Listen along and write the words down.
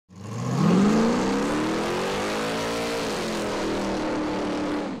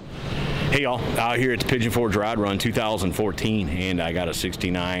Hey y'all, out here at the Pigeon Forge Ride Run 2014, and I got a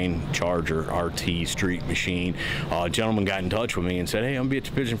 69 Charger RT street machine. A gentleman got in touch with me and said, hey, I'm gonna be at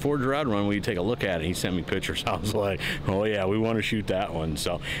the Pigeon Forge Ride Run, will you take a look at it? He sent me pictures. I was like, oh yeah, we want to shoot that one.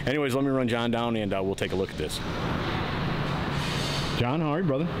 So anyways, let me run John down and we'll take a look at this. John, how are you,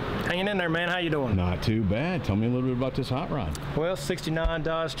 brother? Hanging in there, man. How you doing? Not too bad. Tell me a little bit about this hot rod. Well, 69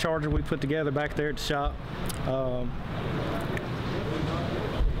 Dodge Charger we put together back there at the shop.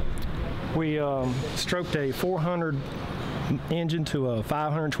 We stroked a 400 engine to a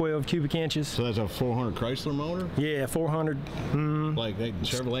 512 cubic inches. So that's a 400 Chrysler motor? Yeah, 400. Like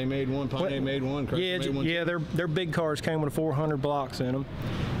Chevrolet made one, Pontiac made one, Chrysler made one? Yeah, their big cars came with 400 blocks in them.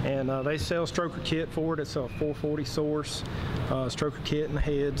 And they sell stroker kit for it. It's a 440 source stroker kit in the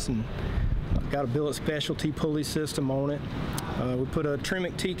heads, and got a billet specialty pulley system on it. We put a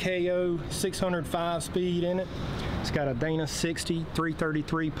Tremec TKO 605 speed in it. It's got a Dana 60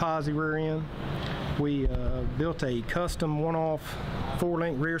 333 posi rear end. We built a custom one-off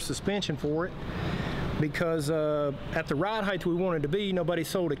 4-link rear suspension for it because at the ride height we wanted to be, nobody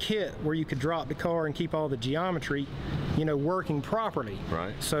sold a kit where you could drop the car and keep all the geometry, you know, working properly.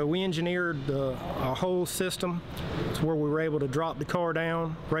 Right. So we engineered a whole system to where we were able to drop the car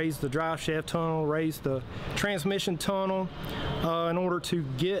down, raise the drive shaft tunnel, raise the transmission tunnel in order to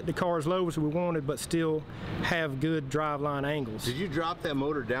get the car as low as we wanted, but still have good driveline angles. Did you drop that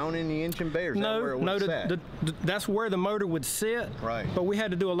motor down in the engine bay, or is that where it would sit? That's where the motor would sit. Right. But we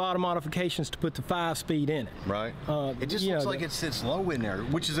had to do a lot of modifications to put the 5-speed in it. Right. It just looks like it sits low in there,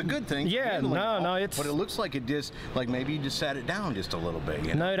 which is a good thing. Yeah. No, it's. But it looks like it just, like maybe you just sat it down just a little bit.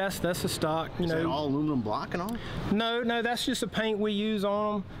 You know? No, that's a stock. Is that all aluminum block and all? No, that's just a paint we use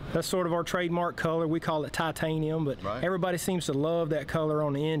on them. That's sort of our trademark color. We call it titanium, but everybody seems to love that color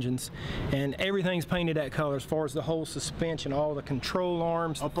on the engines, and everything's painted that color as far as the whole suspension, all the control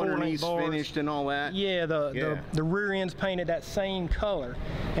arms, up the underneath bars, finished and all that. Yeah, the rear end's painted that same color,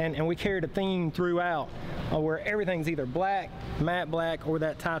 and we carried a theme throughout where everything's either black, matte black, or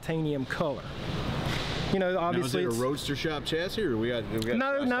that titanium color. You know, obviously, now, is it a roadster shop chassis, or we got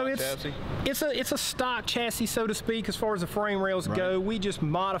no, chassis? it's a stock chassis, so to speak, as far as the frame rails go. We just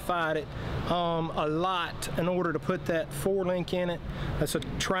modified it a lot in order to put that 4-link in it. That's a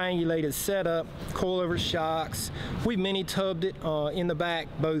triangulated setup, coilover shocks. We mini tubbed it in the back,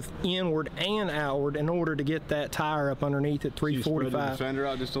 both inward and outward, in order to get that tire up underneath at 345. So you spread the fender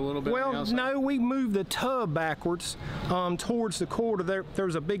out just a little bit? Well, no, we moved the tub backwards towards the quarter. There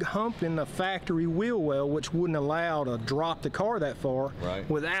was a big hump in the factory wheel well, which wouldn't allow to drop the car that far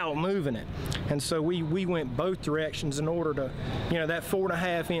without moving it. And so we went both directions in order to, you know, that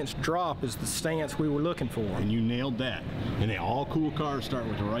 4.5-inch drop is the stance we were looking for. And you nailed that. And all cool cars start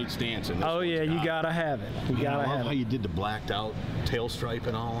with the right stance. And oh yeah, you gotta have it. You gotta have it. How you did the blacked out tail stripe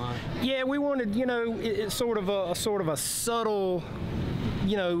and all that. Yeah, we wanted, you know, it's sort of a subtle,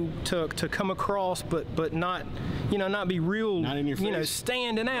 you know, to come across, but not, you know, not be real, not in your face. You know,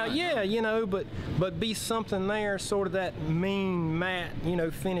 standing out. Yeah, you know, but be something there, sort of that mean matte, you know,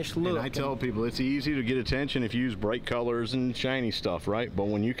 finished look. And I tell people it's easy to get attention if you use bright colors and shiny stuff, right? But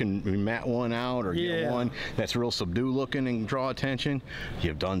when you can matte one out or get one that's real subdued looking and draw attention,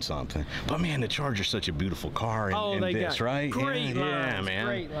 you've done something. But man, the Charger's such a beautiful car, and they this, got right? Great lines, yeah, man.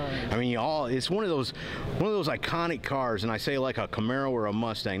 Great lines. I mean, it's one of those iconic cars, and I say like a Camaro or a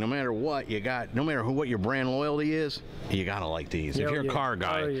Mustang. No matter what you got, no matter what your brand loyalty is, you gotta like these. If you're a car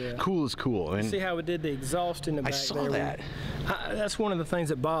guy, cool is cool. And see how we did the exhaust in the back? I saw that. That's one of the things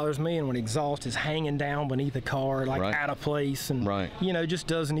that bothers me, and when exhaust is hanging down beneath the car, like out of place, and you know, just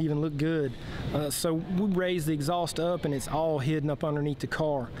doesn't even look good. So we raised the exhaust up, and it's all hidden up underneath the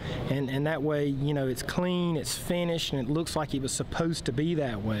car, and that way, you know, it's clean, it's finished, and it looks like it was supposed to be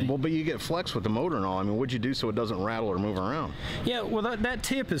that way. Well, but you get flex with the motor and all. I mean, what'd you do so it doesn't rattle or move around? Yeah, well, that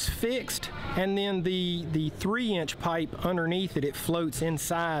tip is fixed, and then the 3-inch pipe underneath it floats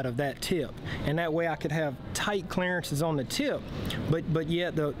inside of that tip, and that way I could have tight clearances on the tip, but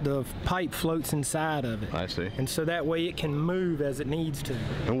yet the pipe floats inside of it. I see. And so that way it can move as it needs to.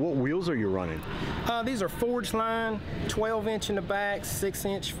 And what wheels are you running? These are Forge Line, 12-inch in the back,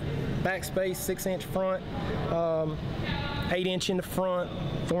 6-inch backspace, 6-inch front, 8-inch in the front,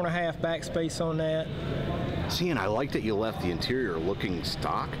 4.5 backspace on that. See, and I like that you left the interior looking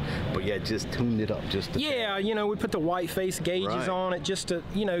stock, but yeah, just tuned it up just a Yeah, tad. you know, we put the white face gauges Right. on it just to,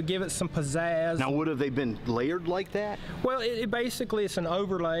 you know, give it some pizzazz. Now, would have they been layered like that? Well, it basically it's an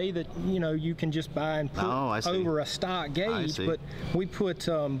overlay that, you know, you can just buy and put Oh, I see. over a stock gauge, see. but we put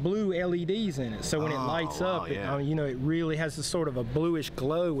blue LEDs in it, so when it Oh, lights wow, up, yeah. you know, it really has a sort of a bluish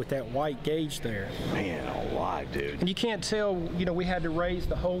glow with that white gauge there. Man, alive, dude. And you can't tell, you know, we had to raise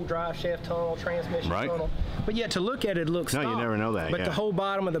the whole drive shaft tunnel, transmission Right. tunnel, but yet to look at it, it looks No, you stock. never know that, But yeah. the whole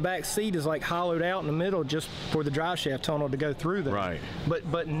bottom of the back seat is like hollowed out in the middle just for the drive shaft tunnel to go through there. Right.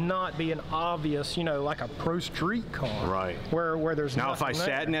 But not be an obvious, you know, like a pro street car. Right. Where there's Now, if I nothing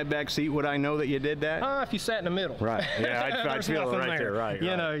sat in there. that back seat, would I know that you did that? If you sat in the middle. Right. Yeah, I'd There's feel it nothing right there. Right. You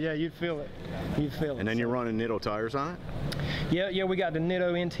right. know, yeah, you'd feel it. You'd feel it. And then you're running Nitto tires on it? Yeah, we got the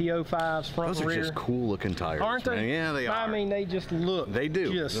Nitto NTO 5s front Those and are rear. just cool looking tires. Aren't they? Man. Yeah, they are. I mean, they just look. They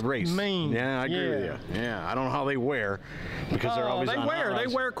do. Just the race. mean. Yeah, I agree with you. Yeah, I don't know how they wear because they're always they on wear. high They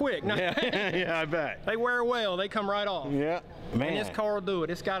rise. wear quick. No, Yeah, yeah, I bet. They wear well. They come right off. Yeah, man. And this car will do it.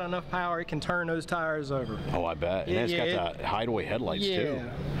 It's got enough power. It can turn those tires over. Oh, I bet. And Yeah, it's yeah, got the hideaway headlights too.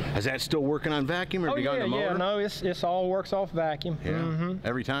 Yeah. Is that still working on vacuum, or have you got the motor? yeah. No, it's all works off vacuum. Yeah.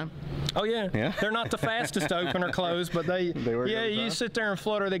 Every time. Oh yeah. Yeah? They're not the fastest to open or close, but they work yeah, every you time? sit there and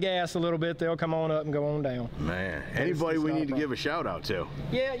flutter the gas a little bit, they'll come on up and go on down. Man, anybody it's we not need a to give a shout out to?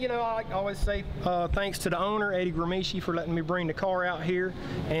 Yeah, you know, I always say thanks to the owner, Eddie Gramishi, for letting me bring the car out here,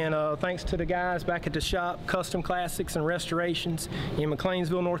 and thanks to the guys back at the shop, Custom Classics and Restorations in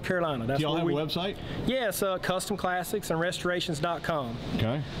McLeansville, North Carolina. That's Do y'all have where a website? Yes, customclassicsandrestorations.com.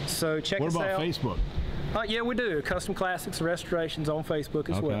 Okay. So check What us about out. Facebook? Yeah, we do. Custom Classics and Restorations on Facebook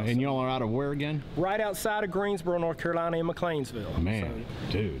as Okay. well. And y'all are out of where again? Right outside of Greensboro, North Carolina, in McLeansville. Man,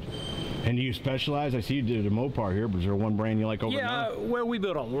 dude. And do you specialize? I see you did a Mopar here, but is there one brand you like over Yeah, another? well, we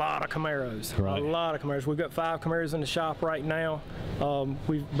built a lot of Camaros. Right. A lot of Camaros. We've got 5 Camaros in the shop right now.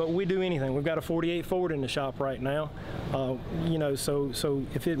 But we do anything. We've got a 48 Ford in the shop right now. You know, so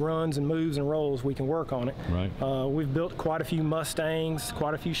if it runs and moves and rolls, we can work on it. Right. We've built quite a few Mustangs,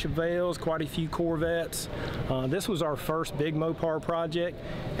 quite a few Chevelles, quite a few Corvettes. This was our first big Mopar project,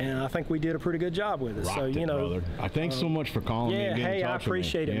 and I think we did a pretty good job with it. Rocked so you it, know, brother. Thanks so much for calling me yeah. and getting in Hey, I touch with me.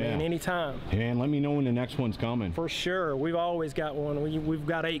 appreciate it, man. Yeah. Anytime. And let me know when the next one's coming. For sure. We've always got one. We've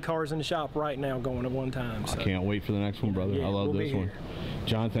got 8 cars in the shop right now going at one time. So. I can't wait for the next one, brother. Yeah, I love we'll be this one. here.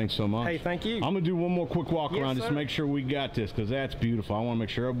 John, thanks so much. Hey, thank you. I'm gonna do one more quick walk Yes, around just sir. to make sure we got this, because that's beautiful. I want to make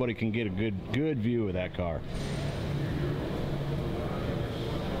sure everybody can get a good view of that car.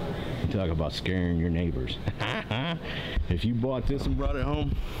 Talk about scaring your neighbors. If you bought this and brought it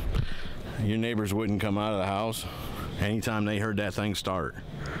home, Your neighbors wouldn't come out of the house anytime they heard that thing start.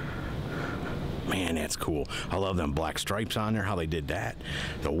 Man, that's cool. I love them black stripes on there, how they did that.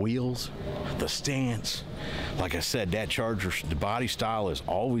 The wheels, the stance. Like I said, that Charger, the body style has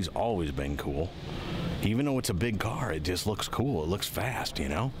always been cool. Even though it's a big car, it just looks cool. It looks fast, you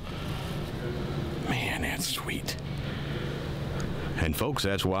know? Man, that's sweet. And folks,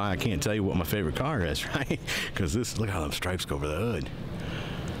 that's why I can't tell you what my favorite car is, right? Because this, look how them stripes go over the hood.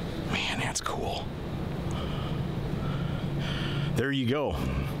 Man, that's cool. There you go.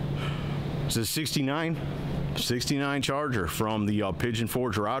 It's a 69 Charger from the Pigeon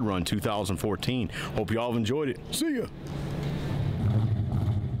Forge Rod Run 2014. Hope you all have enjoyed it. See ya.